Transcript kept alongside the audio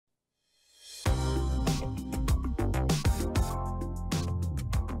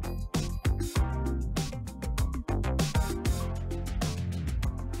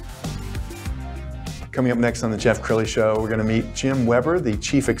Coming up next on the Jeff Crilley Show, we're going to meet Jim Weber, the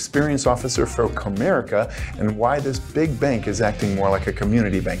Chief Experience Officer for Comerica, and why this big bank is acting more like a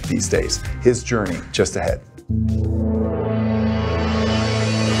community bank these days. His journey just ahead.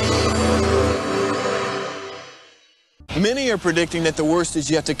 Many are predicting that the worst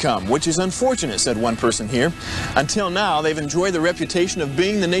is yet to come, which is unfortunate, said one person here. Until now, they've enjoyed the reputation of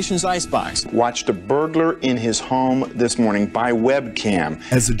being the nation's icebox. Watched a burglar in his home this morning by webcam.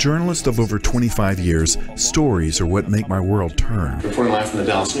 As a journalist of over 25 years, stories are what make my world turn. Reporting live from the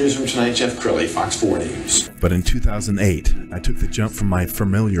Dallas newsroom tonight, Jeff Crilley, Fox 4 News. But in 2008, I took the jump from my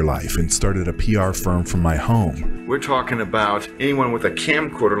familiar life and started a PR firm from my home. We're talking about anyone with a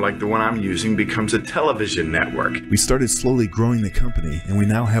camcorder like the one I'm using becomes a television network. We started slowly growing the company, and we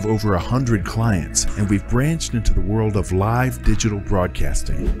now have over 100 clients, and we've branched into the world of live digital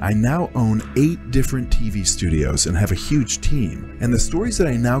broadcasting. I now own 8 different TV studios and have a huge team, and the stories that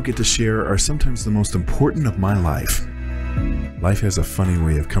I now get to share are sometimes the most important of my life. Life has a funny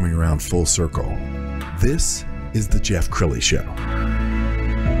way of coming around full circle. This is the Jeff Crilley Show.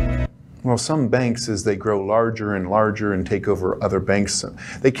 Well, some banks, as they grow larger and larger and take over other banks,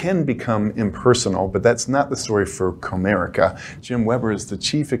 they can become impersonal, but that's not the story for Comerica. Jim Weber is the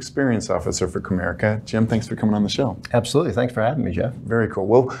Chief Experience Officer for Comerica. Jim, thanks for coming on the show. Absolutely. Thanks for having me, Jeff. Very cool.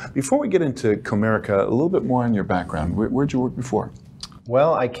 Well, before we get into Comerica, a little bit more on your background. Where'd you work before?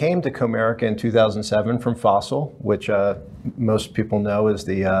 Well, I came to Comerica in 2007 from Fossil, which most people know is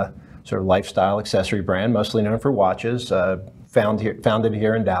the sort of lifestyle accessory brand, mostly known for watches. Founded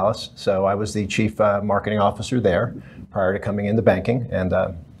here in Dallas. So I was the chief marketing officer there prior to coming into banking, and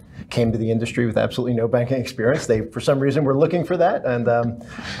came to the industry with absolutely no banking experience. They, for some reason, were looking for that, and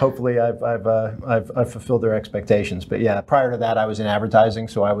hopefully I've fulfilled their expectations. But yeah, prior to that, I was in advertising,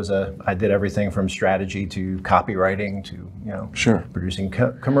 so I did everything from strategy to copywriting to sure, producing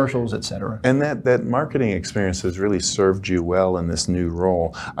commercials, etc. And that marketing experience has really served you well in this new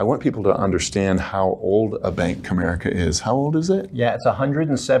role. I want people to understand how old a bank Comerica is. How old is it? Yeah, it's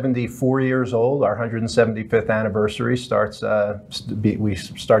 174 years old. Our 175th anniversary starts. We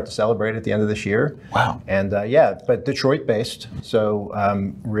start to celebrate at the end of this year. Wow. And yeah, but Detroit based. So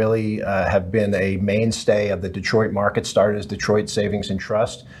really have been a mainstay of the Detroit market, started as Detroit Savings and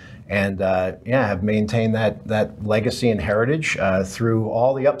Trust. And yeah, have maintained that legacy and heritage through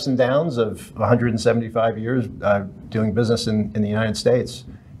all the ups and downs of 175 years doing business in the United States.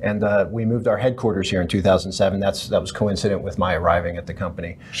 And we moved our headquarters here in 2007. That was coincident with my arriving at the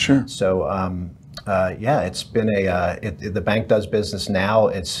company. Sure. So yeah, it's been the bank does business now.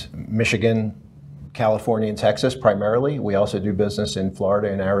 It's Michigan, California, and Texas primarily. We also do business in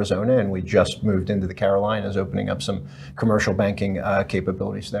Florida and Arizona, and we just moved into the Carolinas, opening up some commercial banking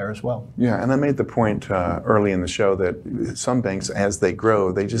capabilities there as well. Yeah, and I made the point early in the show that some banks, as they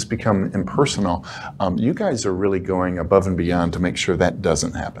grow, they just become impersonal. You guys are really going above and beyond to make sure that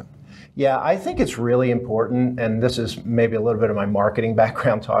doesn't happen. Yeah, I think it's really important, and this is maybe a little bit of my marketing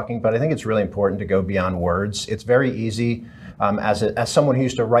background talking, but I think it's really important to go beyond words. It's very easy, as someone who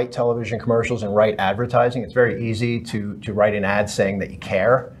used to write television commercials and write advertising, it's very easy to write an ad saying that you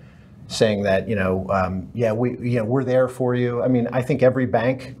care, saying that, yeah, we're there for you. I mean, I think every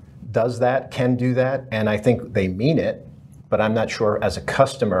bank does that, can do that, and I think they mean it, but I'm not sure as a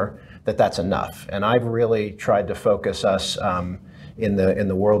customer that that's enough. And I've really tried to focus us in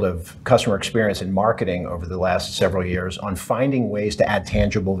the world of customer experience and marketing over the last several years on finding ways to add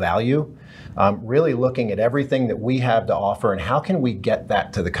tangible value, really looking at everything that we have to offer and how can we get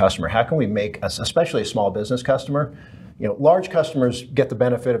that to the customer? How can we make us, especially a small business customer, large customers get the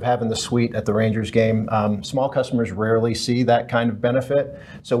benefit of having the suite at the Rangers game. Small customers rarely see that kind of benefit.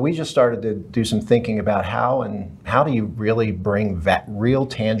 So we just started to do some thinking about how do you really bring real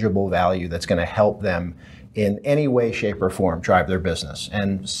tangible value that's going to help them in any way, shape, or form drive their business.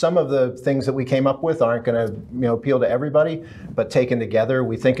 And some of the things that we came up with aren't going to appeal to everybody, but taken together,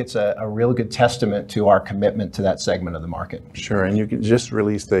 we think it's a real good testament to our commitment to that segment of the market. Sure, and you just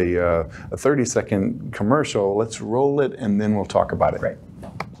released a 30-second commercial. Let's roll it, and then we'll talk about it. Great.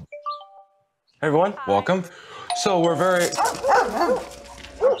 Hey everyone, welcome. So we're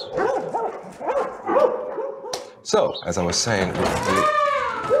So, as I was saying,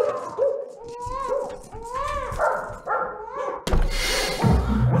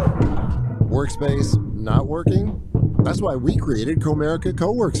 Workspace not working? That's why we created Comerica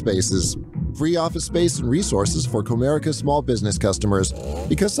Co-Workspaces. Free office space and resources for Comerica small business customers,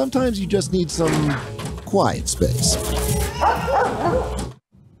 because sometimes you just need some quiet space.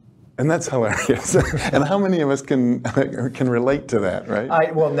 And that's hilarious. And how many of us can relate to that,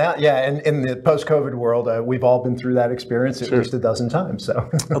 right? Well, now, yeah, in the post-COVID world, we've all been through that experience at Sure. least a dozen times. So,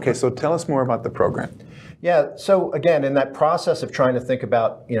 Okay, so tell us more about the program. yeah. So again, in that process of trying to think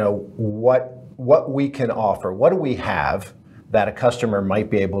about, what we can offer, what do we have that a customer might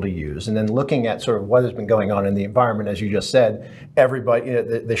be able to use, and then looking at sort of what has been going on in the environment, as you just said, everybody,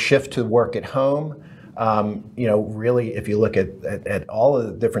 the shift to work at home. Really, if you look at all of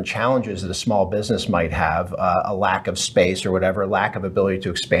the different challenges that a small business might have, a lack of space or whatever, lack of ability to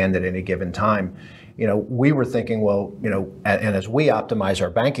expand at any given time, we were thinking, well, and as we optimize our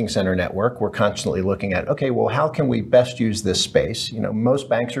banking center network, we're constantly looking at, okay, well, how can we best use this space? Most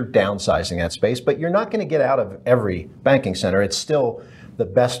banks are downsizing that space, but you're not going to get out of every banking center. It's still the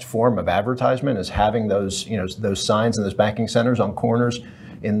best form of advertisement is having those, those signs in those banking centers on corners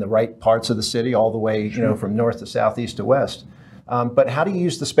in the right parts of the city, all the way, from north to south, east to west. But how do you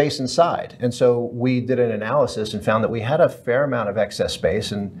use the space inside? And so we did an analysis and found that we had a fair amount of excess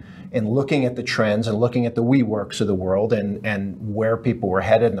space. And in looking at the trends and looking at the WeWorks of the world and where people were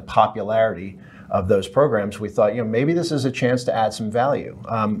headed and the popularity of those programs, we thought, maybe this is a chance to add some value.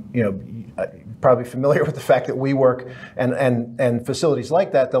 Probably familiar with the fact that WeWork and facilities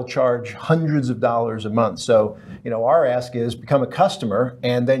like that, they'll charge hundreds of dollars a month. So, our ask is become a customer,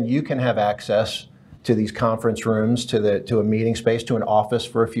 and then you can have access to these conference rooms, to a meeting space, to an office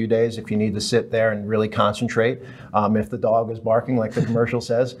for a few days if you need to sit there and really concentrate. If the dog is barking, like the commercial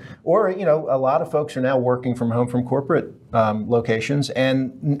says, or a lot of folks are now working from home from corporate locations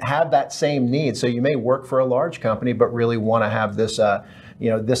and have that same need. So you may work for a large company, but really want to have this,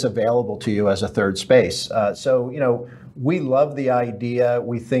 this available to you as a third space. We love the idea.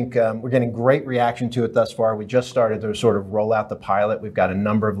 We think we're getting great reaction to it thus far. We just started to sort of roll out the pilot. We've got a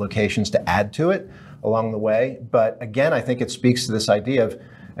number of locations to add to it along the way. But again, I think it speaks to this idea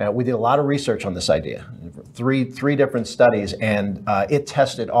of, we did a lot of research on this idea, three different studies, and it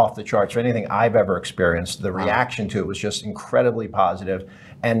tested off the charts for anything I've ever experienced. The reaction to it was just incredibly positive.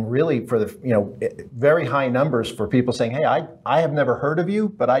 And really, for the very high numbers for people saying, "Hey, I have never heard of you,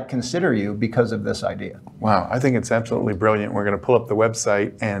 but I'd consider you because of this idea." Wow, I think it's absolutely brilliant. We're going to pull up the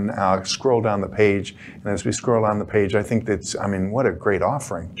website and scroll down the page. And as we scroll down the page, I think what a great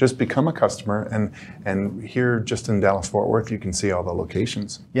offering. Just become a customer, and here, just in Dallas-Fort Worth, you can see all the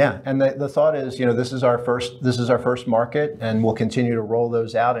locations. Yeah, and the thought is, this is our first market, and we'll continue to roll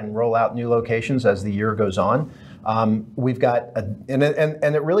those out and roll out new locations as the year goes on. We've got, and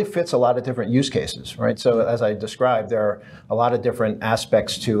it really fits a lot of different use cases, right? So as I described, there are a lot of different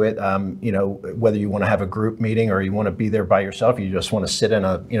aspects to it. Whether you want to have a group meeting or you want to be there by yourself, you just want to sit in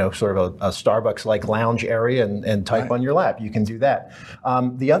a, sort of a Starbucks-like lounge area and type on your lap, you can do that.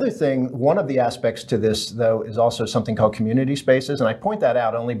 The other thing, one of the aspects to this, though, is also something called community spaces. And I point that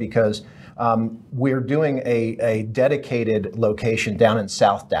out only because we're doing a dedicated location down in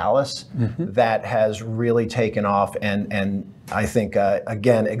South Dallas that has really taken off and I think,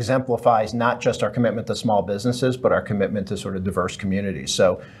 again, exemplifies not just our commitment to small businesses, but our commitment to sort of diverse communities.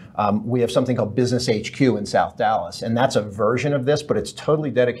 So we have something called Business HQ in South Dallas, and that's a version of this, but it's totally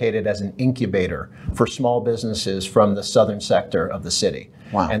dedicated as an incubator for small businesses from the southern sector of the city.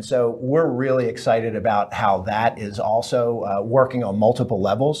 Wow. And so we're really excited about how that is also working on multiple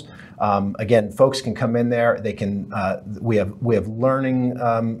levels. Again, folks can come in there. They can. We have learning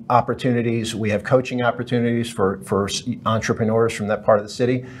opportunities. We have coaching opportunities for entrepreneurs from that part of the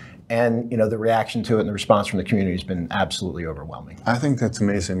city. And the reaction to it and the response from the community has been absolutely overwhelming. I think that's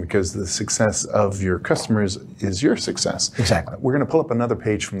amazing because the success of your customers is your success. Exactly. We're going to pull up another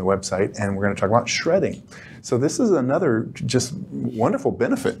page from the website and we're going to talk about shredding. So this is another just wonderful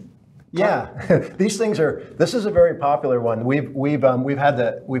benefit. Yeah, these things are. This is a very popular one. We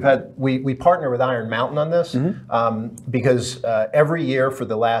partner with Iron Mountain on this because every year for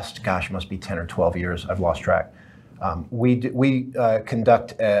the last, must be 10 or 12 years. I've lost track. We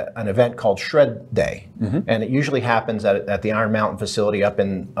conduct an event called Shred Day, and it usually happens at the Iron Mountain facility up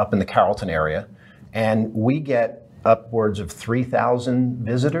in the Carrollton area, and we get upwards of 3,000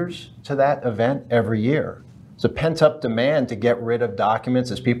 visitors to that event every year. It's a pent-up demand to get rid of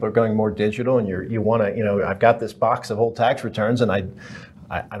documents as people are going more digital, and you want to, I've got this box of old tax returns, and I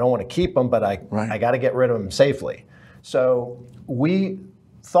don't want to keep them, but I got to get rid of them safely. So we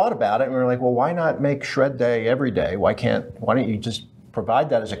thought about it, and we were like, well, why not make Shred Day every day? Why don't you just provide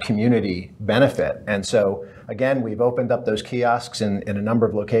that as a community benefit? And so again, we've opened up those kiosks in a number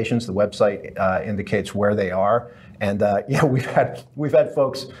of locations. The website indicates where they are, and we've had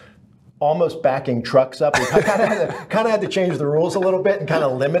folks almost backing trucks up. We kind of had to change the rules a little bit and kind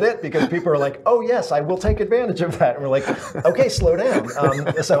of limit it because people are like, oh yes, I will take advantage of that. And we're like, okay, slow down.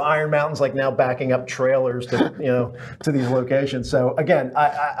 So Iron Mountain's like now backing up trailers to these locations. So again,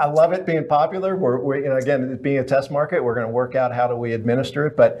 I love it being popular. We're again, it being a test market, we're going to work out how do we administer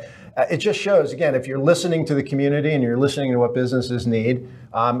it. But it just shows, again, if you're listening to the community and you're listening to what businesses need,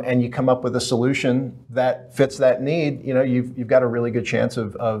 and you come up with a solution that fits that need, you've got a really good chance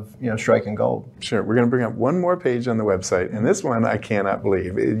of striking gold. Sure. We're going to bring up one more page on the website, and this one I cannot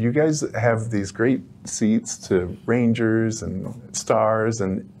believe. You guys have these great seats to Rangers and Stars,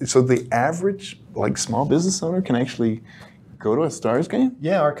 and so the average small business owner can actually go to a Stars game?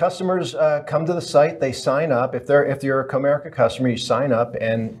 Yeah, our customers come to the site, they sign up. If you're a Comerica customer, you sign up.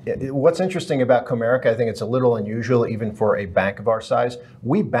 And what's interesting about Comerica, I think it's a little unusual even for a bank of our size.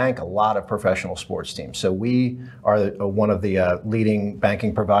 We bank a lot of professional sports teams. So we are one of the leading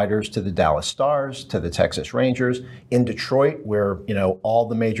banking providers to the Dallas Stars, to the Texas Rangers. In Detroit, we're all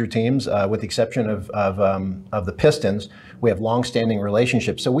the major teams, with the exception of the Pistons. We have long-standing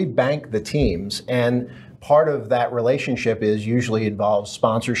relationships. So we bank the teams, and part of that relationship usually involves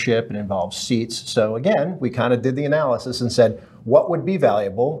sponsorship and involves seats. So again, we kind of did the analysis and said, what would be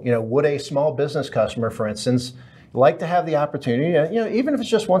valuable? Would a small business customer, for instance, like to have the opportunity, even if it's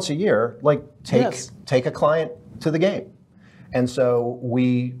just once a year, take a client to the game? And so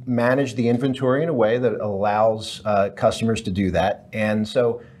we manage the inventory in a way that allows customers to do that. And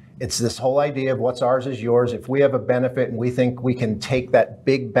so it's this whole idea of what's ours is yours. If we have a benefit and we think we can take that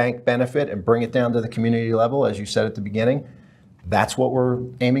big bank benefit and bring it down to the community level, as you said at the beginning, that's what we're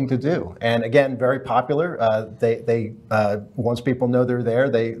aiming to do. And again, very popular. They once people know they're there,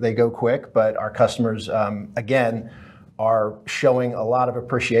 they go quick. But our customers, again, are showing a lot of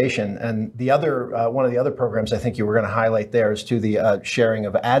appreciation. And the other one of the other programs I think you were going to highlight there is to the sharing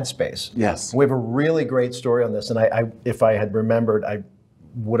of ad space. Yes. We have a really great story on this. And I if I had remembered, I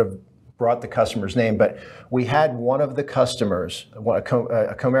would have brought the customer's name, but we had one of the customers, a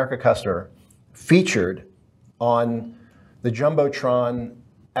Comerica customer, featured on the Jumbotron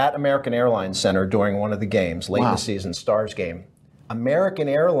at American Airlines Center during one of the games, late in the season, Stars game. American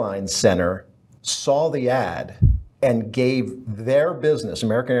Airlines Center saw the ad and gave their business,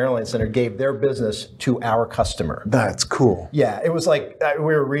 American Airlines Center gave their business to our customer. That's cool. Yeah, it was like we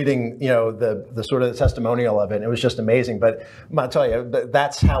were reading, the sort of the testimonial of it, and it was just amazing. But I'll tell you,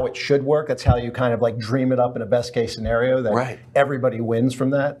 that's how it should work. That's how you kind of dream it up in a best case scenario that everybody wins from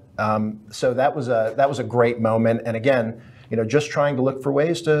that. So that was a great moment. And again, just trying to look for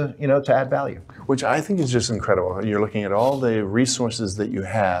ways to add value. Which I think is just incredible. You're looking at all the resources that you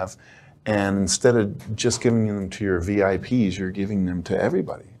have, and instead of just giving them to your VIPs, you're giving them to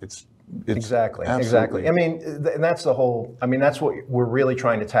everybody. It's exactly. I mean, and that's the whole. I mean, that's what we're really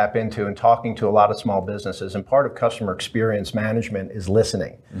trying to tap into and talking to a lot of small businesses. And part of customer experience management is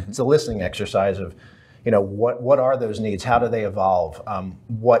listening. Mm-hmm. It's a listening exercise of, what are those needs? How do they evolve?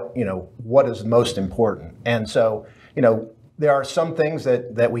 What is most important? And so, there are some things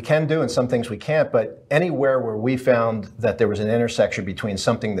that we can do and some things we can't, but anywhere where we found that there was an intersection between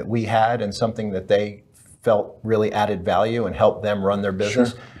something that we had and something that they felt really added value and helped them run their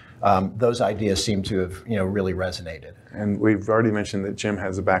business, those ideas seem to have really resonated. And we've already mentioned that Jim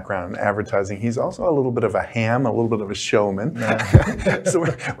has a background in advertising. He's also a little bit of a ham, a little bit of a showman. So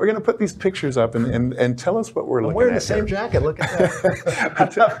we're going to put these pictures up and tell us what we're looking at. I'm wearing the same jacket. Look at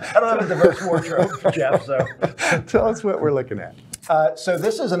that. I don't have a diverse wardrobe, Jeff. So tell us what we're looking at. So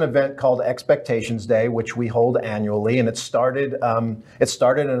this is an event called Expectations Day, which we hold annually, and it started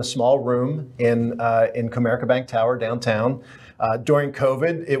in a small room in Comerica Bank Tower downtown. During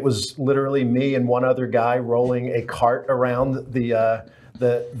COVID, it was literally me and one other guy rolling a cart around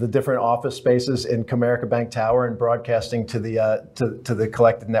the different office spaces in Comerica Bank Tower and broadcasting to the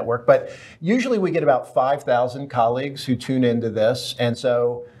collective network. But usually we get about 5,000 colleagues who tune into this, and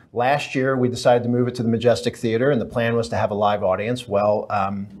so last year we decided to move it to the Majestic Theater, and the plan was to have a live audience. Well,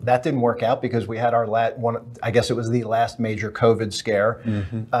 that didn't work out because we had our I guess it was the last major COVID scare.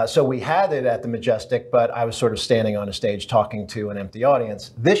 Mm-hmm. So we had it at the Majestic, but I was sort of standing on a stage talking to an empty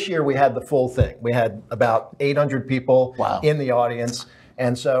audience. This year we had the full thing. We had about 800 people in the audience,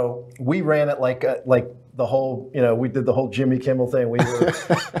 and so we ran it like the whole, we did the whole Jimmy Kimmel thing. We were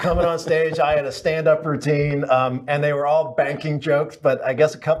coming on stage. I had a stand-up routine, and they were all banking jokes, but I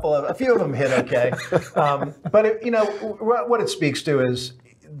guess a few of them hit okay. But what it speaks to is,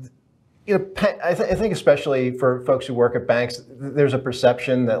 I think especially for folks who work at banks, there's a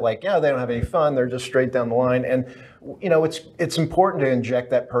perception that they don't have any fun. They're just straight down the line. And You know, it's important to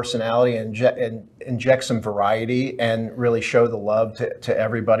inject that personality and inject some variety and really show the love to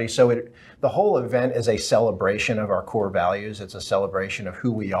everybody. So the whole event is a celebration of our core values. It's a celebration of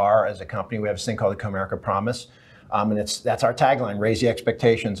who we are as a company. We have this thing called the Comerica Promise. And that's our tagline, raise the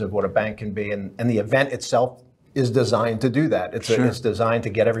expectations of what a bank can be. And the event itself is designed to do that. It's designed to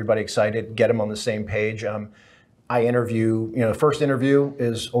get everybody excited, get them on the same page. I interview, the first interview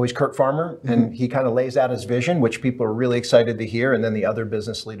is always Kurt Farmer, and he kind of lays out his vision, which people are really excited to hear, and then the other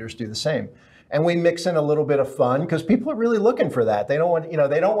business leaders do the same. And we mix in a little bit of fun because people are really looking for that. They don't want,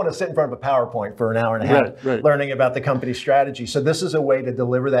 they don't want to sit in front of a PowerPoint for an hour and a half learning about the company's strategy. So this is a way to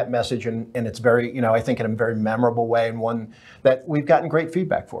deliver that message, and it's very, I think in a very memorable way, and one that we've gotten great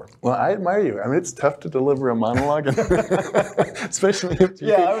feedback for. Well, I admire you. I mean, it's tough to deliver a monologue, especially if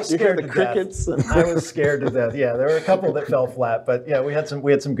I was scared the crickets. I was scared to death. Yeah, there were a couple that fell flat, but yeah, we had some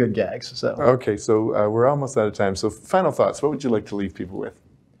good gags. So okay, so we're almost out of time. So final thoughts. What would you like to leave people with?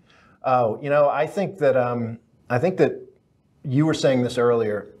 Oh, I think that you were saying this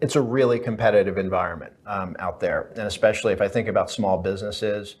earlier. It's a really competitive environment out there, and especially if I think about small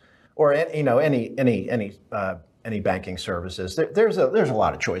businesses or any banking services. There's a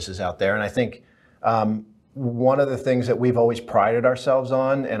lot of choices out there, and I think one of the things that we've always prided ourselves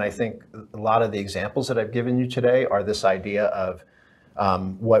on, and I think a lot of the examples that I've given you today are this idea of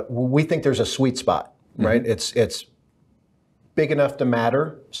what we think there's a sweet spot, right? It's big enough to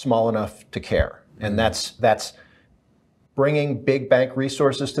matter, small enough to care. And that's bringing big bank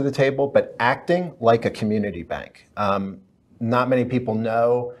resources to the table, but acting like a community bank. Not many people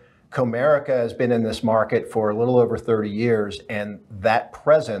know Comerica has been in this market for a little over 30 years, and that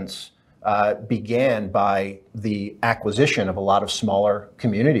presence began by the acquisition of a lot of smaller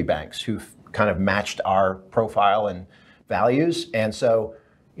community banks who've kind of matched our profile and values. And so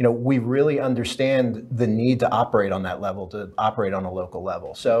we really understand the need to operate on that level, to operate on a local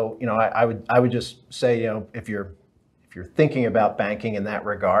level. So, I would just say, if you're thinking about banking in that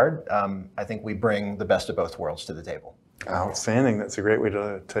regard, I think we bring the best of both worlds to the table. Outstanding. That's a great way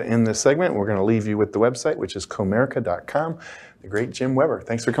to end this segment. We're going to leave you with the website, which is comerica.com. The great Jim Weber.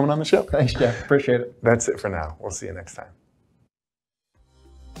 Thanks for coming on the show. Thanks, Jeff. Appreciate it. That's it for now. We'll see you next time.